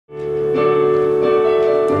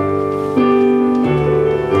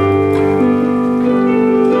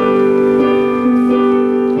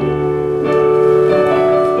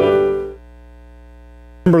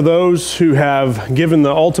those who have given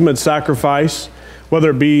the ultimate sacrifice, whether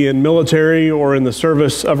it be in military or in the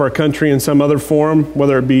service of our country in some other form,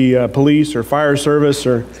 whether it be police or fire service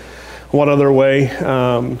or what other way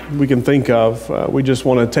we can think of. We just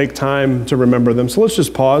want to take time to remember them. So let's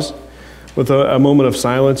just pause with a moment of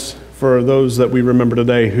silence for those that we remember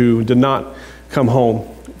today who did not come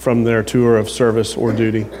home from their tour of service or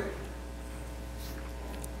duty.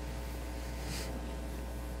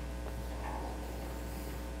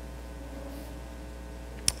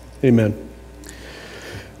 Amen.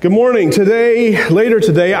 Good morning. Later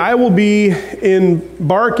today, I will be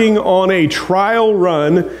embarking on a trial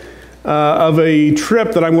run of a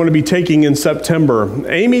trip that I'm going to be taking in September.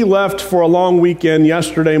 Amy left for a long weekend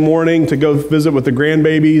yesterday morning to go visit with the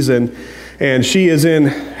grandbabies, and she is in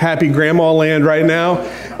happy grandma land right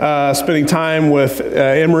now, spending time with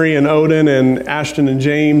Emery and Odin and Ashton and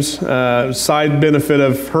James. Side benefit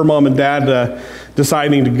of her mom and dad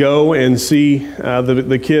deciding to go and see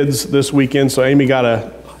the kids this weekend, so Amy got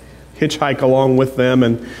a hitchhike along with them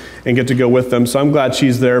and get to go with them. So I'm glad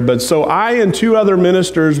she's there. But so I and two other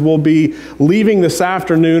ministers will be leaving this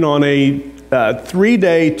afternoon on a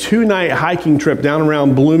 3-day, 2-night hiking trip down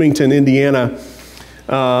around Bloomington, Indiana.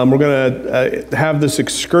 We're going to have this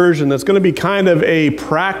excursion that's going to be kind of a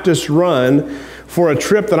practice run for a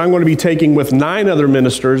trip that I'm going to be taking with 9 other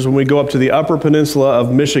ministers when we go up to the Upper Peninsula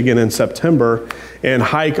of Michigan in September and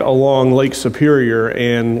hike along Lake Superior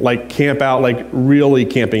and like camp out, like really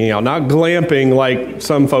camping out, not glamping like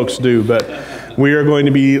some folks do, but we are going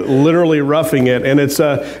to be literally roughing it. And it's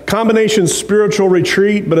a combination spiritual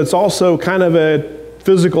retreat, but it's also kind of a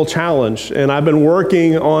physical challenge. And I've been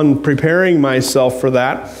working on preparing myself for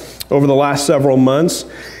that over the last several months.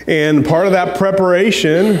 And part of that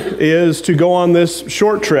preparation is to go on this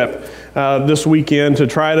short trip this weekend to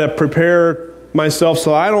try to prepare myself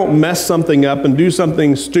so I don't mess something up and do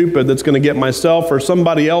something stupid that's going to get myself or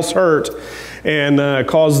somebody else hurt and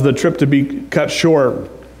cause the trip to be cut short.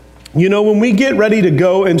 You know, when we get ready to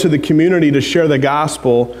go into the community to share the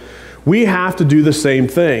gospel, we have to do the same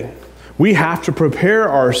thing. We have to prepare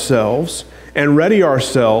ourselves and ready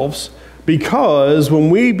ourselves, because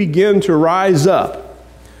when we begin to rise up,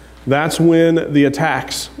 that's when the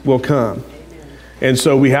attacks will come. And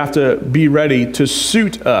so we have to be ready to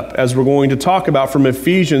suit up, as we're going to talk about from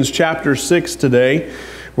Ephesians chapter 6 today.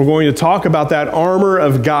 We're going to talk about that armor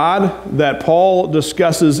of God that Paul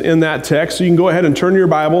discusses in that text. So you can go ahead and turn your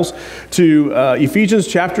Bibles to Ephesians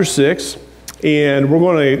chapter 6, and we're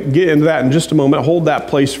going to get into that in just a moment. Hold that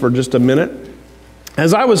place for just a minute.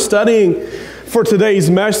 As I was studying for today's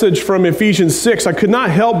message from Ephesians 6, I could not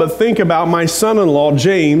help but think about my son-in-law,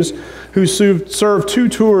 James, who served 2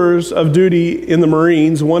 tours of duty in the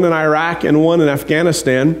Marines, one in Iraq and one in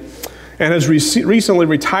Afghanistan, and has recently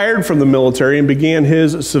retired from the military and began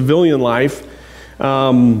his civilian life.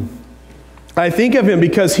 I think of him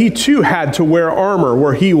because he too had to wear armor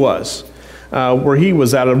where he was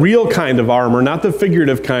at, a real kind of armor, not the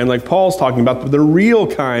figurative kind like Paul's talking about, but the real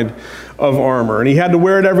kind of armor. And he had to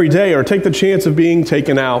wear it every day or take the chance of being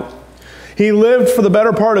taken out. He lived for the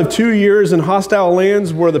better part of 2 years in hostile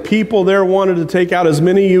lands where the people there wanted to take out as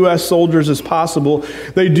many U.S. soldiers as possible.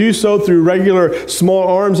 They do so through regular small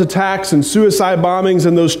arms attacks and suicide bombings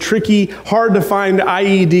and those tricky, hard-to-find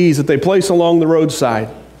IEDs that they place along the roadside.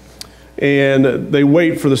 And they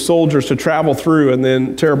wait for the soldiers to travel through, and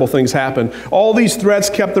then terrible things happen. All these threats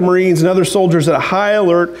kept the Marines and other soldiers at high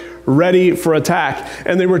alert, ready for attack.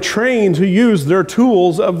 And they were trained to use their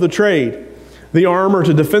tools of the trade, the armor,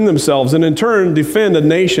 to defend themselves and in turn defend a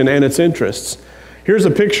nation and its interests. Here's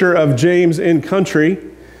a picture of James in country.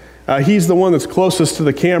 He's the one that's closest to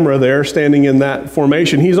the camera there, standing in that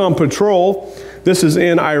formation. He's on patrol. This is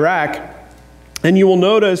in Iraq. And you will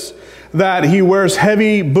notice that he wears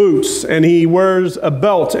heavy boots and he wears a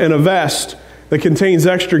belt and a vest that contains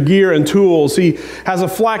extra gear and tools. He has a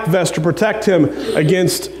flak vest to protect him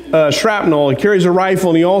against shrapnel. He carries a rifle,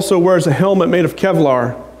 and he also wears a helmet made of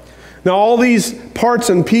Kevlar. Now, all these parts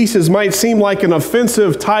and pieces might seem like an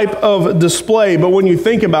offensive type of display, but when you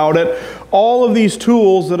think about it, all of these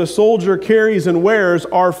tools that a soldier carries and wears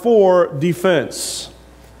are for defense.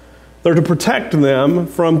 They're to protect them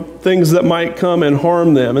from things that might come and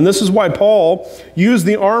harm them. And this is why Paul used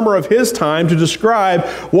the armor of his time to describe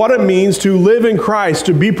what it means to live in Christ,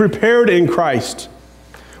 to be prepared in Christ.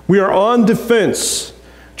 We are on defense,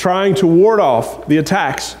 trying to ward off the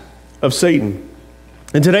attacks of Satan.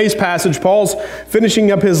 In today's passage, Paul's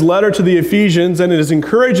finishing up his letter to the Ephesians, and it is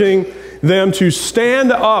encouraging them to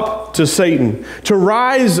stand up to Satan, to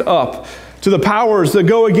rise up, to the powers that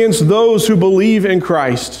go against those who believe in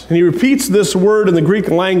Christ. And he repeats this word in the Greek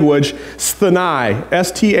language, sthenai,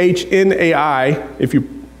 S-T-H-N-A-I, if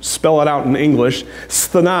you spell it out in English,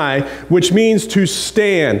 sthenai, which means to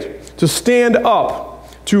stand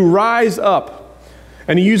up, to rise up.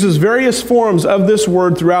 And he uses various forms of this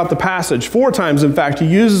word throughout the passage. 4 times, in fact, he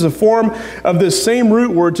uses a form of this same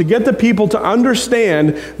root word to get the people to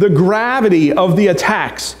understand the gravity of the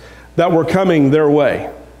attacks that were coming their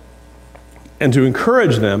way, and to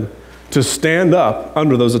encourage them to stand up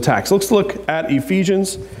under those attacks. Let's look at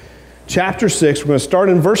Ephesians chapter 6. We're going to start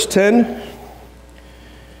in verse 10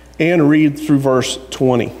 and read through verse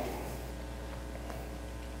 20.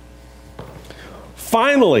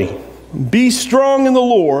 Finally, be strong in the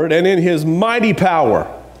Lord and in his mighty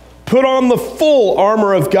power. Put on the full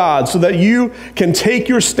armor of God so that you can take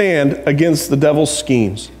your stand against the devil's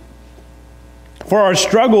schemes. For our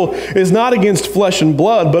struggle is not against flesh and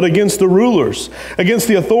blood, but against the rulers, against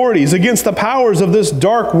the authorities, against the powers of this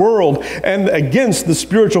dark world, and against the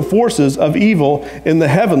spiritual forces of evil in the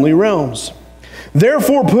heavenly realms.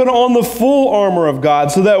 Therefore, put on the full armor of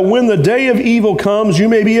God, so that when the day of evil comes, you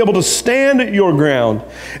may be able to stand your ground.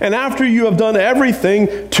 And after you have done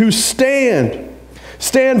everything, to stand.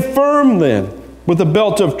 Stand firm then, with the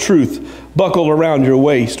belt of truth buckled around your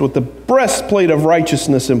waist, with the breastplate of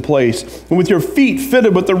righteousness in place, and with your feet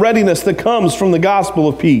fitted with the readiness that comes from the gospel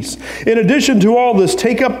of peace. In addition to all this,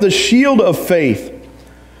 take up the shield of faith,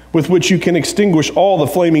 with which you can extinguish all the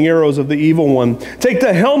flaming arrows of the evil one. Take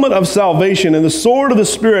the helmet of salvation and the sword of the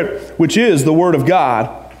Spirit, which is the Word of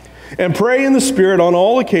God, and pray in the Spirit on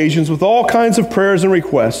all occasions with all kinds of prayers and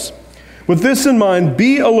requests. With this in mind,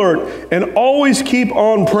 be alert and always keep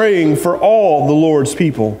on praying for all the Lord's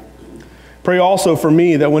people. Pray also for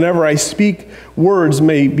me that whenever I speak, words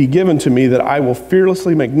may be given to me, that I will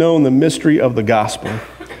fearlessly make known the mystery of the gospel,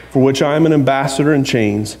 for which I am an ambassador in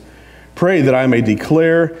chains. Pray that I may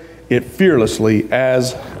declare it fearlessly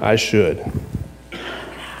as I should.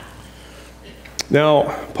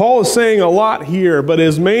 Now, Paul is saying a lot here, but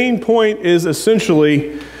his main point is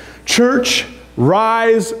essentially, church,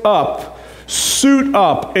 rise up, suit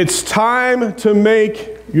up. It's time to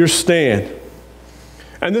make your stand.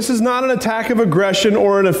 And this is not an attack of aggression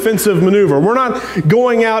or an offensive maneuver. We're not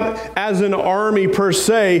going out as an army per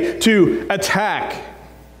se to attack.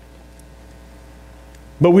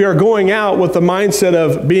 But we are going out with the mindset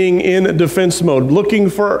of being in defense mode,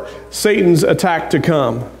 looking for Satan's attack to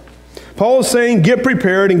come. Paul is saying, get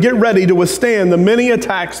prepared and get ready to withstand the many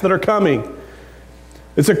attacks that are coming.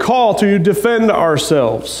 It's a call to defend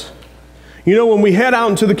ourselves. You know, when we head out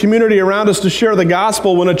into the community around us to share the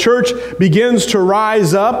gospel, when a church begins to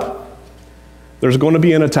rise up, there's going to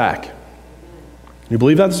be an attack. You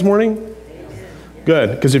believe that this morning?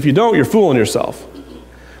 Good, because if you don't, you're fooling yourself.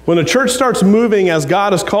 When a church starts moving as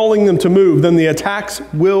God is calling them to move, then the attacks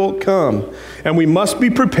will come. And we must be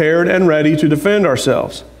prepared and ready to defend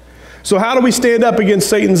ourselves. So how do we stand up against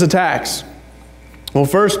Satan's attacks? Well,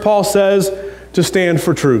 first, Paul says to stand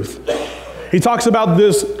for truth. He talks about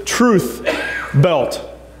this truth belt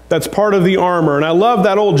that's part of the armor. And I love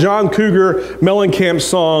that old John Cougar Mellencamp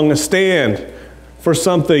song, Stand for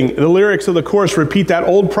Something. The lyrics of the chorus repeat that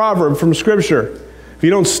old proverb from Scripture. If you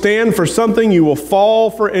don't stand for something, you will fall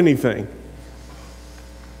for anything.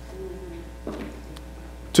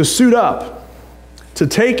 To suit up, to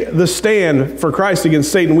take the stand for Christ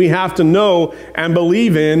against Satan, we have to know and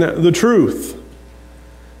believe in the truth.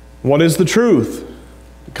 What is the truth?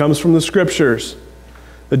 It comes from the Scriptures.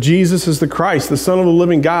 That Jesus is the Christ, the Son of the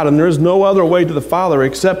living God, and there is no other way to the Father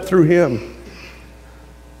except through Him.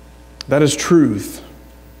 That is truth.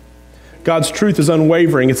 God's truth is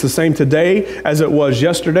unwavering. It's the same today as it was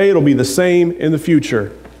yesterday. It'll be the same in the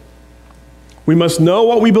future. We must know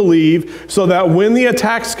what we believe so that when the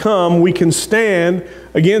attacks come, we can stand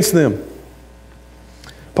against them.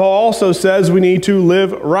 Paul also says we need to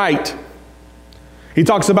live right. He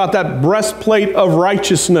talks about that breastplate of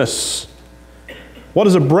righteousness. What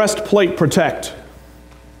does a breastplate protect?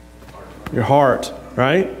 Your heart,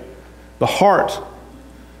 right? The heart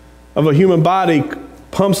of a human body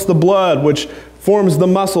pumps the blood, which forms the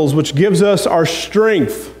muscles, which gives us our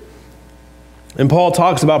strength. And Paul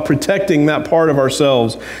talks about protecting that part of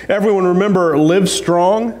ourselves. Everyone remember Live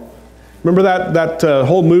Strong? Remember that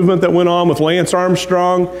whole movement that went on with Lance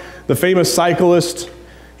Armstrong, the famous cyclist?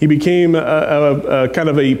 He became a kind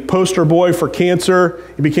of a poster boy for cancer.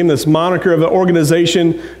 He became this moniker of an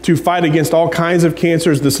organization to fight against all kinds of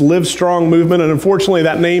cancers, this Live Strong movement. And unfortunately,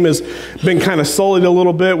 that name has been kind of sullied a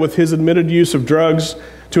little bit with his admitted use of drugs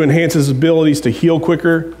to enhance his abilities to heal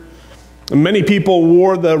quicker. And many people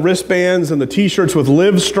wore the wristbands and the t-shirts with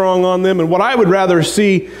 "Live Strong" on them. And what I would rather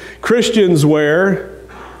see Christians wear,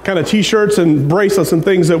 kind of t-shirts and bracelets and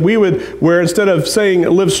things that we would wear, instead of saying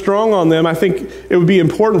 "Live Strong" on them, I think it would be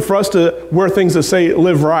important for us to wear things that say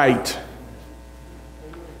 "Live Right."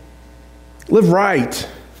 Live right.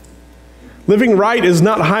 Living right is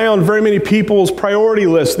not high on very many people's priority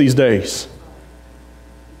lists these days.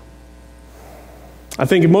 I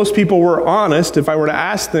think if most people were honest, if I were to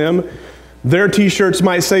ask them, their t-shirts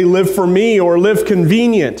might say "Live for me" or "Live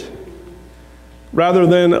convenient," rather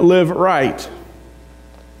than "Live right."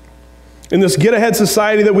 In this get-ahead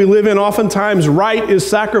society that we live in, oftentimes right is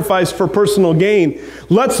sacrificed for personal gain.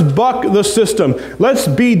 Let's buck the system. Let's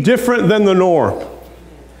be different than the norm.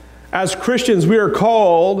 As Christians, we are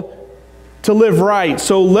called to live right.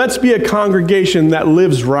 So let's be a congregation that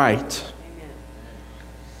lives right.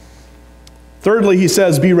 Thirdly, he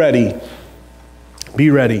says, be ready. Be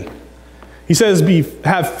ready. He says,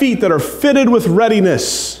 have feet that are fitted with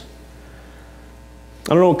readiness.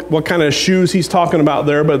 I don't know what kind of shoes he's talking about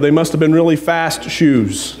there, but they must have been really fast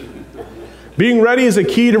shoes. Being ready is a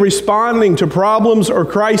key to responding to problems or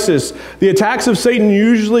crisis. The attacks of Satan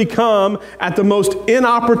usually come at the most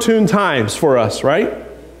inopportune times for us, right?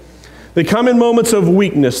 They come in moments of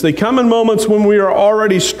weakness. They come in moments when we are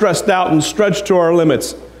already stressed out and stretched to our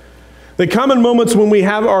limits. They come in moments when we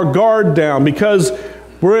have our guard down because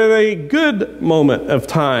we're in a good moment of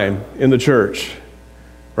time in the church,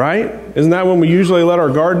 right? Isn't that when we usually let our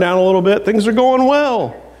guard down a little bit? Things are going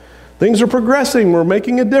well. Things are progressing. We're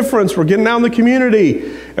making a difference. We're getting out in the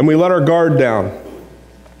community, and we let our guard down.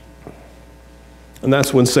 And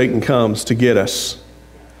that's when Satan comes to get us.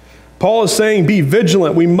 Paul is saying, be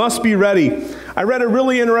vigilant. We must be ready. I read a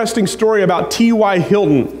really interesting story about T.Y.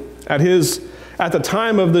 Hilton at the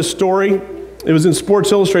time of this story. It was in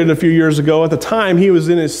Sports Illustrated a few years ago. At the time, he was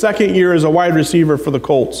in his second year as a wide receiver for the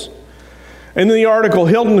Colts. And in the article,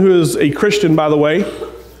 Hilton, who is a Christian, by the way,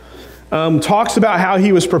 talks about how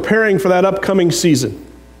he was preparing for that upcoming season.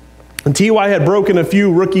 And T.Y. had broken a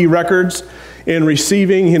few rookie records in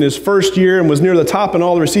receiving in his first year and was near the top in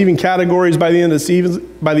all the receiving categories by the end of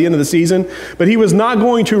the season. But he was not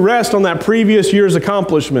going to rest on that previous year's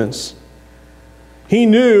accomplishments. He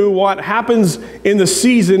knew what happens in the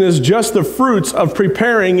season is just the fruits of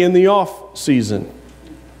preparing in the off season.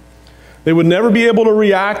 They would never be able to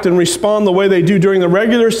react and respond the way they do during the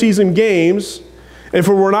regular season games if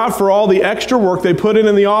it were not for all the extra work they put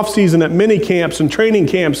in the off season at mini camps and training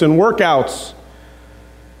camps and workouts.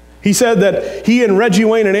 He said that he and Reggie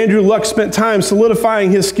Wayne and Andrew Luck spent time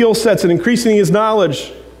solidifying his skill sets and increasing his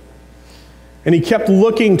knowledge. And he kept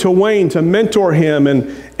looking to Wayne to mentor him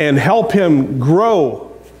and help him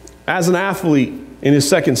grow as an athlete in his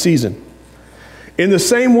second season. In the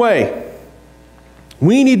same way,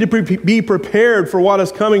 we need to be prepared for what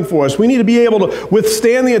is coming for us. We need to be able to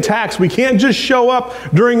withstand the attacks. We can't just show up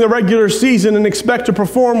during the regular season and expect to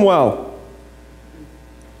perform well.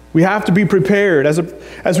 We have to be prepared.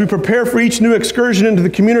 As we prepare for each new excursion into the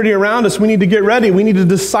community around us, we need to get ready. We need to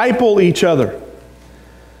disciple each other.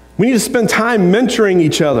 We need to spend time mentoring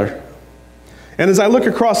each other. And as I look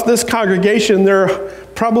across this congregation, there are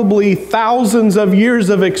probably thousands of years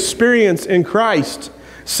of experience in Christ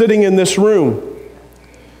sitting in this room.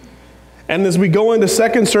 And as we go into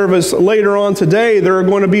second service later on today, there are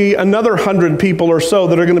going to be another 100 people or so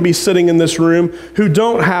that are going to be sitting in this room who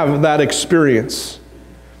don't have that experience,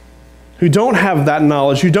 who don't have that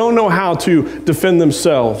knowledge, who don't know how to defend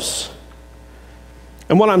themselves.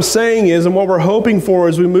 And what I'm saying is, and what we're hoping for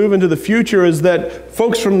as we move into the future, is that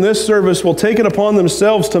folks from this service will take it upon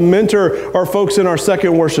themselves to mentor our folks in our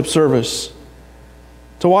second worship service,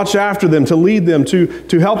 to watch after them, to lead them,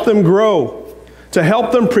 to help them grow, to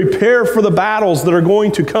help them prepare for the battles that are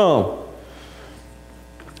going to come.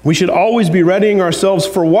 We should always be readying ourselves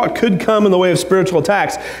for what could come in the way of spiritual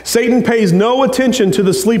attacks. Satan pays no attention to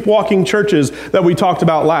the sleepwalking churches that we talked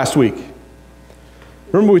about last week.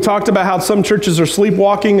 Remember, we talked about how some churches are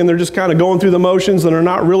sleepwalking and they're just kind of going through the motions and they're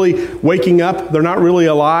not really waking up. They're not really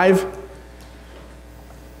alive.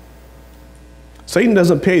 Satan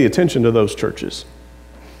doesn't pay attention to those churches.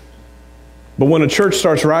 But when a church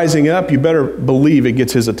starts rising up, you better believe it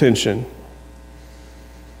gets his attention.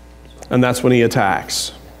 And that's when he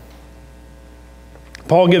attacks.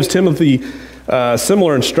 Paul gives Timothy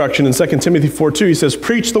similar instruction in 2 Timothy 4:2. He says,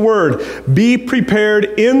 preach the word. Be prepared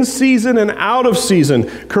in season and out of season.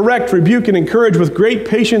 Correct, rebuke, and encourage with great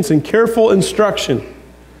patience and careful instruction.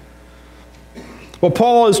 What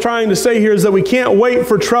Paul is trying to say here is that we can't wait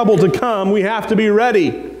for trouble to come. We have to be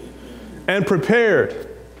ready and prepared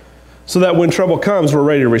so that when trouble comes, we're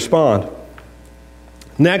ready to respond.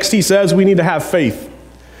 Next, he says we need to have faith.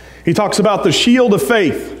 He talks about the shield of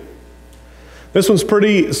faith. This one's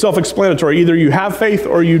pretty self-explanatory. Either you have faith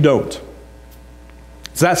or you don't.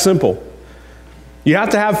 It's that simple. You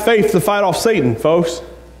have to have faith to fight off Satan, folks.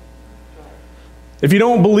 If you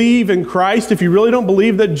don't believe in Christ, if you really don't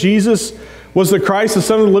believe that Jesus was the Christ, the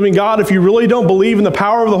Son of the living God, if you really don't believe in the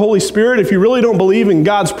power of the Holy Spirit, if you really don't believe in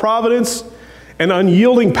God's providence and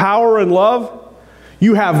unyielding power and love,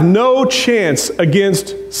 you have no chance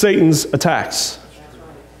against Satan's attacks.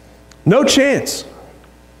 No chance.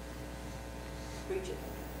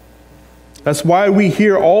 That's why we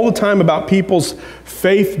hear all the time about people's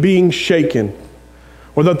faith being shaken,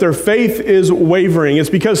 or that their faith is wavering. It's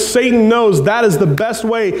because Satan knows that is the best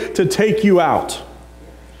way to take you out,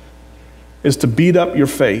 is to beat up your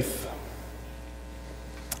faith.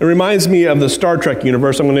 It reminds me of the Star Trek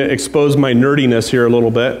universe. I'm going to expose my nerdiness here a little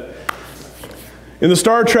bit. In the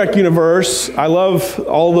Star Trek universe, I love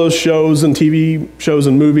all those shows and TV shows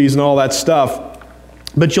and movies and all that stuff.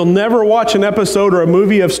 But you'll never watch an episode or a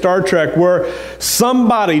movie of Star Trek where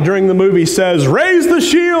somebody during the movie says, "Raise the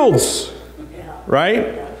shields!"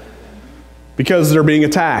 Right? Because they're being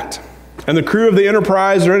attacked. And the crew of the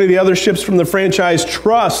Enterprise or any of the other ships from the franchise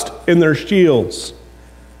trust in their shields.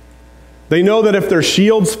 They know that if their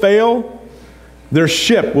shields fail, their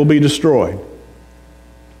ship will be destroyed.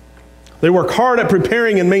 They work hard at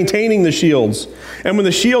preparing and maintaining the shields. And when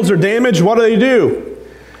the shields are damaged, what do?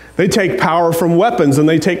 They take power from weapons, and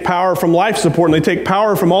they take power from life support, and they take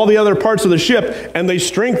power from all the other parts of the ship, and they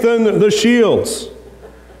strengthen the shields.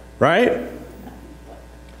 Right?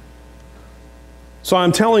 So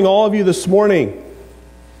I'm telling all of you this morning,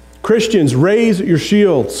 Christians, raise your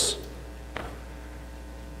shields.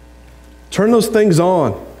 Turn those things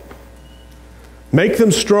on. Make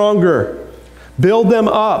them stronger. Build them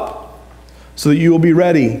up so that you will be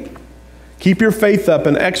ready. Keep your faith up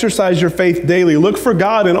and exercise your faith daily. Look for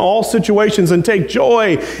God in all situations and take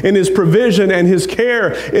joy in His provision and His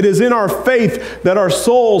care. It is in our faith that our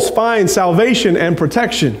souls find salvation and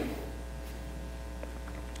protection.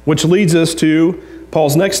 Which leads us to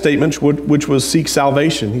Paul's next statement, which was seek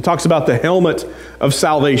salvation. He talks about the helmet of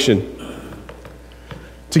salvation.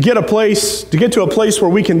 To get to a place where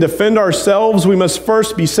we can defend ourselves, we must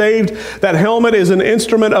first be saved. That helmet is an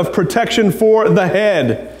instrument of protection for the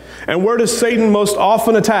head. And where does Satan most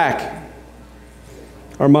often attack?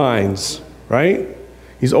 Our minds, right?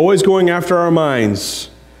 He's always going after our minds.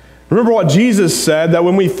 Remember what Jesus said, that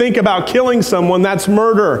when we think about killing someone, that's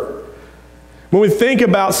murder. When we think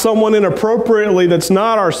about someone inappropriately that's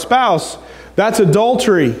not our spouse, that's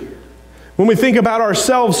adultery. When we think about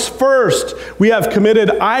ourselves first, we have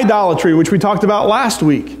committed idolatry, which we talked about last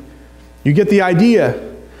week. You get the idea.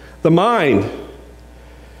 The mind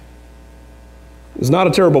is not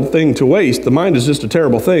a terrible thing to waste. The mind is just a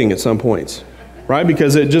terrible thing at some points, right?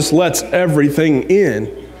 Because it just lets everything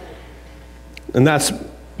in. And that's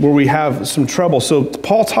where we have some trouble. So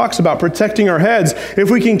Paul talks about protecting our heads. If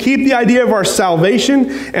we can keep the idea of our salvation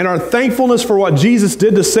and our thankfulness for what Jesus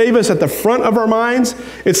did to save us at the front of our minds,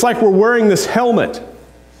 it's like we're wearing this helmet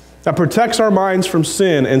that protects our minds from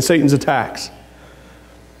sin and Satan's attacks.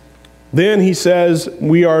 Then he says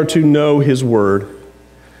we are to know His word.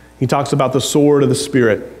 He talks about the sword of the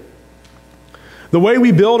Spirit. The way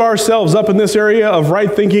we build ourselves up in this area of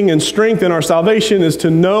right thinking and strength in our salvation is to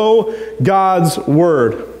know God's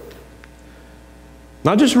word.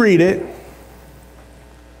 Not just read it.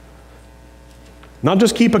 Not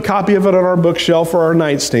just keep a copy of it on our bookshelf or our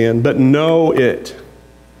nightstand, but know it.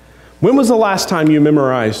 When was the last time you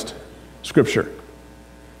memorized Scripture?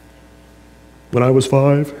 When I was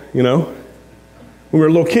 5, When we were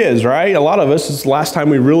little kids, right? A lot of us, it's the last time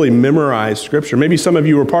we really memorized Scripture. Maybe some of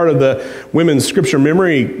you were part of the women's Scripture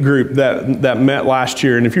memory group that met last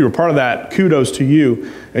year. And if you were part of that, kudos to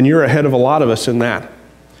you. And you're ahead of a lot of us in that.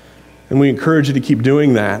 And we encourage you to keep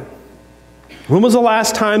doing that. When was the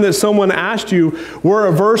last time that someone asked you where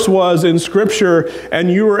a verse was in Scripture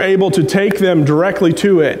and you were able to take them directly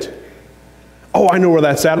to it? Oh, I know where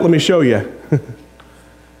that's at. Let me show you.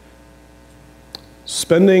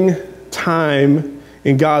 Spending time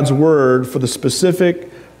in God's Word for the specific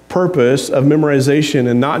purpose of memorization,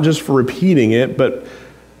 and not just for repeating it, but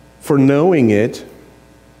for knowing it,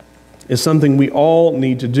 is something we all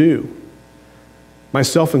need to do.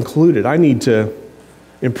 Myself included. I need to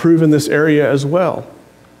improve in this area as well.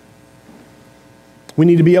 We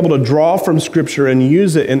need to be able to draw from Scripture and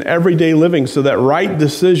use it in everyday living so that right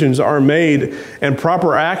decisions are made and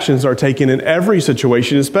proper actions are taken in every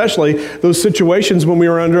situation, especially those situations when we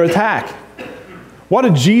are under attack. What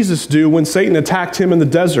did Jesus do when Satan attacked him in the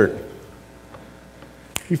desert?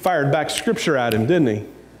 He fired back scripture at him, didn't he?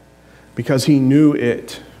 Because he knew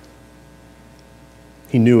it.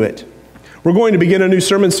 He knew it. We're going to begin a new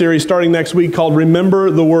sermon series starting next week called Remember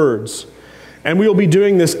the Words. And we will be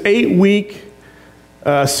doing this 8-week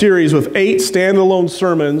series with 8 standalone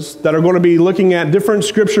sermons that are going to be looking at different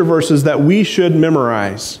scripture verses that we should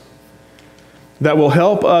memorize, that will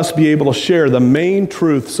help us be able to share the main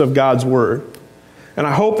truths of God's Word. And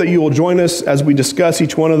I hope that you will join us as we discuss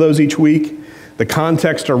each one of those each week, the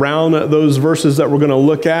context around those verses that we're going to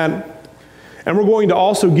look at. And we're going to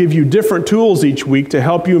also give you different tools each week to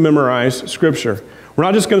help you memorize Scripture. We're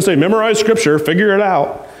not just going to say, memorize Scripture, figure it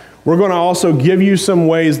out. We're going to also give you some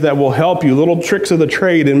ways that will help you, little tricks of the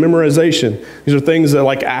trade in memorization. These are things that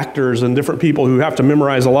like actors and different people who have to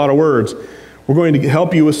memorize a lot of words. We're going to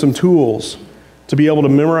help you with some tools to be able to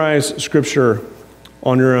memorize Scripture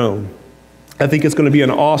on your own. I think it's going to be an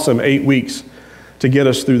awesome 8 weeks to get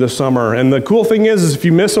us through the summer. And the cool thing is if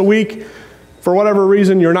you miss a week, for whatever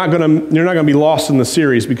reason, you're not going to be lost in the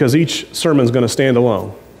series because each sermon is going to stand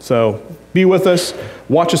alone. So be with us.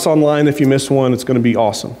 Watch us online if you miss one. It's going to be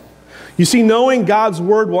awesome. You see, knowing God's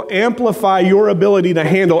Word will amplify your ability to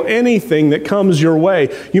handle anything that comes your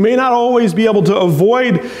way. You may not always be able to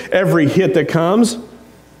avoid every hit that comes,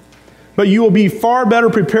 but you will be far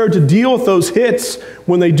better prepared to deal with those hits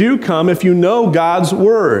when they do come if you know God's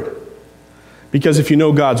Word. Because if you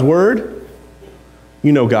know God's Word,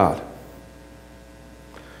 you know God.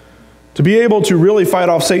 To be able to really fight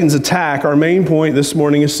off Satan's attack, our main point this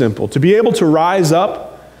morning is simple. To be able to rise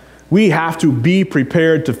up, we have to be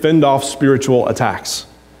prepared to fend off spiritual attacks.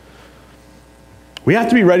 We have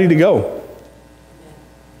to be ready to go.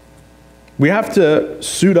 We have to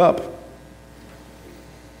suit up.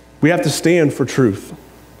 We have to stand for truth.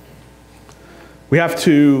 We have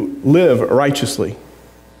to live righteously.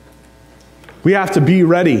 We have to be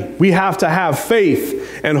ready. We have to have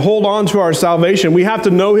faith and hold on to our salvation. We have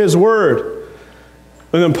to know His Word.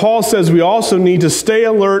 And then Paul says we also need to stay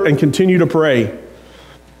alert and continue to pray.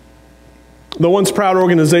 The once proud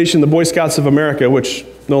organization, the Boy Scouts of America, which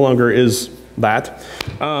no longer is that,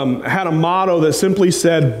 had a motto that simply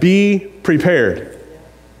said, be prepared.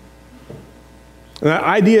 And that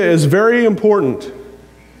idea is very important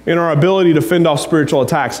in our ability to fend off spiritual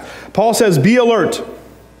attacks. Paul says, be alert.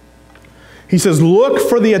 He says, look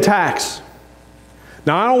for the attacks.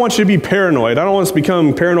 Now, I don't want you to be paranoid. I don't want us to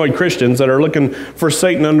become paranoid Christians that are looking for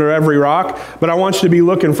Satan under every rock, but I want you to be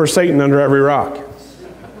looking for Satan under every rock.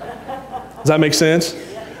 Does that make sense?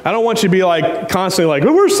 I don't want you to be like constantly like,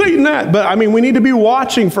 oh, where's Satan at? But I mean, we need to be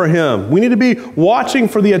watching for him. We need to be watching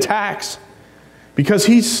for the attacks because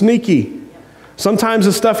he's sneaky. Sometimes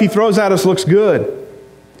the stuff he throws at us looks good.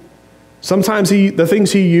 Sometimes the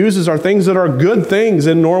things he uses are things that are good things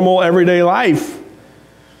in normal everyday life.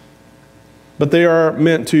 But they are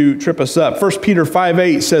meant to trip us up. 1 Peter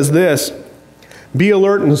 5:8 says this, be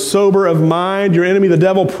alert and sober of mind. Your enemy, the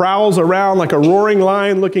devil, prowls around like a roaring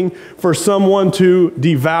lion looking for someone to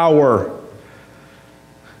devour.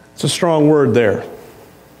 It's a strong word there.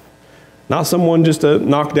 Not someone just to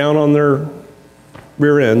knock down on their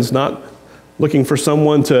rear ends, not looking for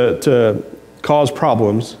someone to cause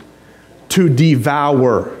problems. To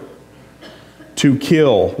devour, to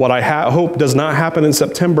kill. What I hope does not happen in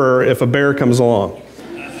September if a bear comes along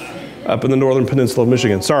up in the northern peninsula of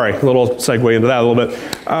Michigan. Sorry, a little segue into that a little bit.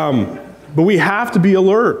 But we have to be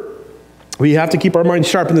alert. We have to keep our minds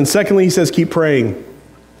sharp. And then secondly, he says, keep praying.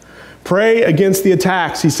 Pray against the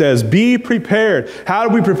attacks, he says. Be prepared. How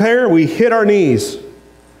do we prepare? We hit our knees.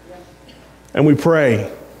 And we pray.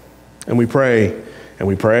 And we pray. And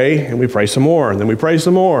we pray. And we pray some more. And then we pray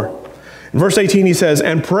some more. In verse 18 he says,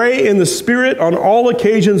 and pray in the Spirit on all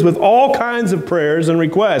occasions with all kinds of prayers and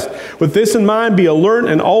requests. With this in mind, be alert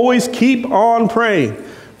and always keep on praying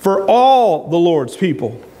for all the Lord's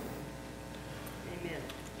people. Amen.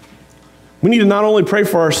 We need to not only pray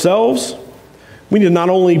for ourselves, we need to not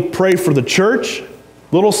only pray for the church,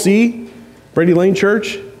 little C, Brady Lane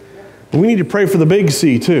Church, but we need to pray for the big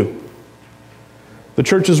C too. The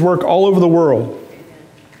churches work all over the world.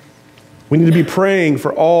 We need to be praying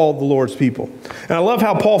for all the Lord's people. And I love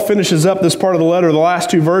how Paul finishes up this part of the letter. The last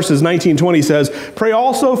two verses, 19-20 says, pray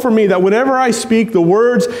also for me that whenever I speak, the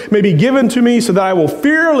words may be given to me so that I will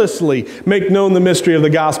fearlessly make known the mystery of the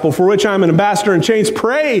gospel, for which I am an ambassador in chains.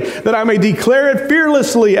 Pray that I may declare it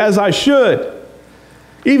fearlessly as I should.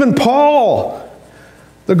 Even Paul,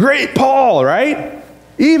 the great Paul, right?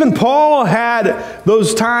 Even Paul had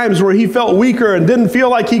those times where he felt weaker and didn't feel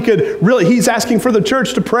like he could really, he's asking for the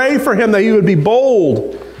church to pray for him, that he would be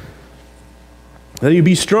bold, that he'd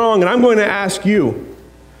be strong. And I'm going to ask you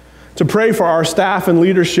to pray for our staff and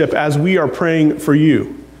leadership as we are praying for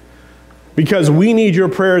you. because we need your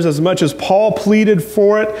prayers as much as Paul pleaded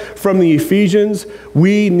for it from the Ephesians.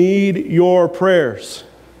 We need your prayers.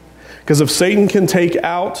 Because if Satan can take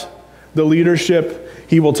out the leadership,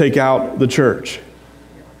 he will take out the church.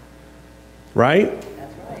 Right?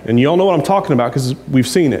 And you all know what I'm talking about because we've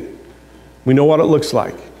seen it. We know what it looks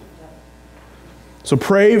like. So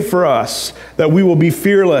pray for us that we will be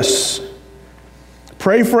fearless.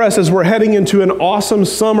 Pray for us as we're heading into an awesome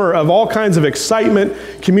summer of all kinds of excitement,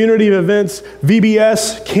 community events,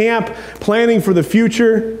 VBS, camp, planning for the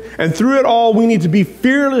future. And through it all, we need to be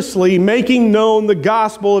fearlessly making known the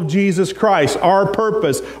gospel of Jesus Christ, our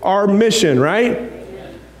purpose, our mission, right?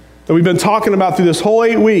 That we've been talking about through this whole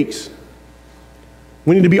 8 weeks.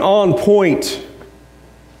 We need to be on point.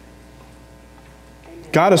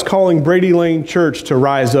 God is calling Brady Lane Church to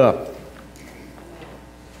rise up.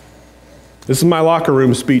 This is my locker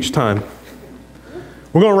room speech time.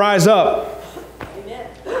 We're going to rise up.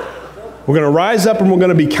 We're going to rise up and we're going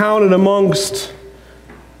to be counted amongst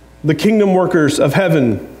the kingdom workers of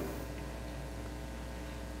heaven.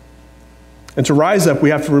 And to rise up, we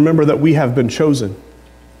have to remember that we have been chosen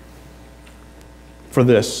for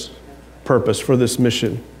this purpose, for this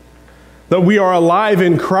mission. That we are alive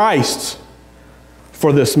in Christ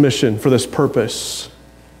for this mission, for this purpose.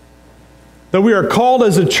 That we are called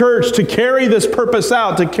as a church to carry this purpose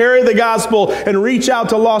out, to carry the gospel and reach out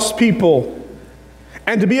to lost people.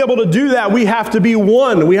 And to be able to do that, we have to be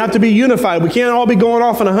one. We have to be unified. We can't all be going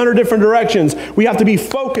off in 100 different directions. We have to be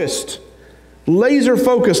focused, laser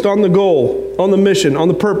focused on the goal, on the mission, on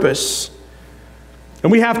the purpose.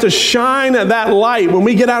 And we have to shine that light. When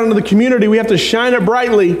we get out into the community, we have to shine it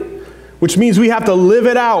brightly, which means we have to live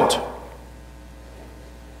it out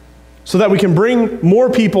so that we can bring more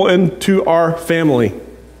people into our family.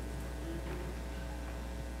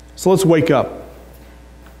 So let's wake up.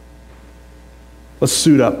 Let's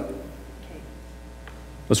suit up.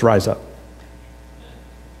 Let's rise up.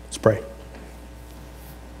 Let's pray.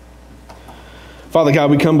 Father God,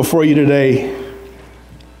 we come before you today,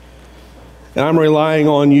 and I'm relying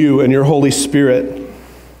on you and your Holy Spirit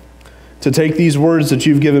to take these words that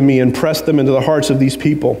you've given me and press them into the hearts of these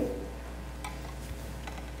people.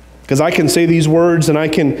 Because I can say these words and I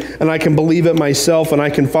can believe it myself and I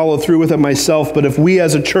can follow through with it myself, but if we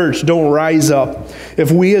as a church don't rise up, if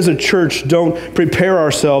we as a church don't prepare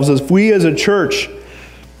ourselves, if we as a church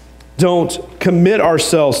don't commit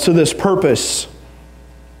ourselves to this purpose,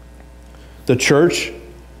 the church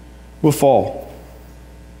will fall.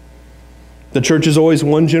 The church is always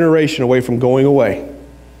one generation away from going away.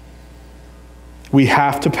 We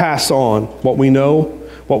have to pass on what we know,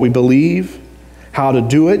 what we believe, how to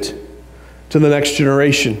do it to the next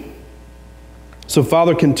generation. So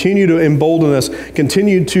Father, continue to embolden us,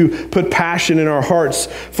 continue to put passion in our hearts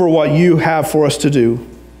for what you have for us to do.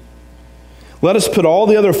 Let us put all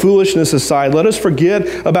the other foolishness aside. Let us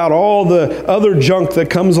forget about all the other junk that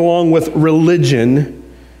comes along with religion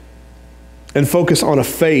and focus on a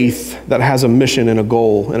faith that has a mission and a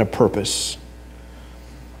goal and a purpose.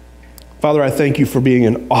 Father, I thank you for being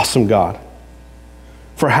an awesome God,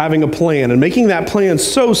 for having a plan and making that plan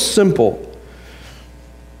so simple.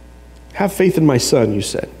 Have faith in my Son, you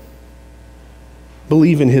said.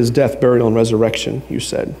 Believe in his death, burial, and resurrection, you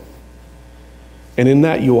said. And in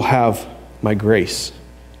that you will have my grace,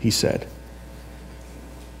 he said.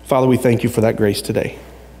 Father, we thank you for that grace today.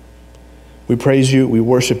 We praise you, we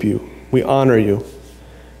worship you, we honor you,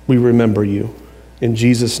 we remember you. In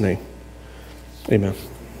Jesus' name, amen.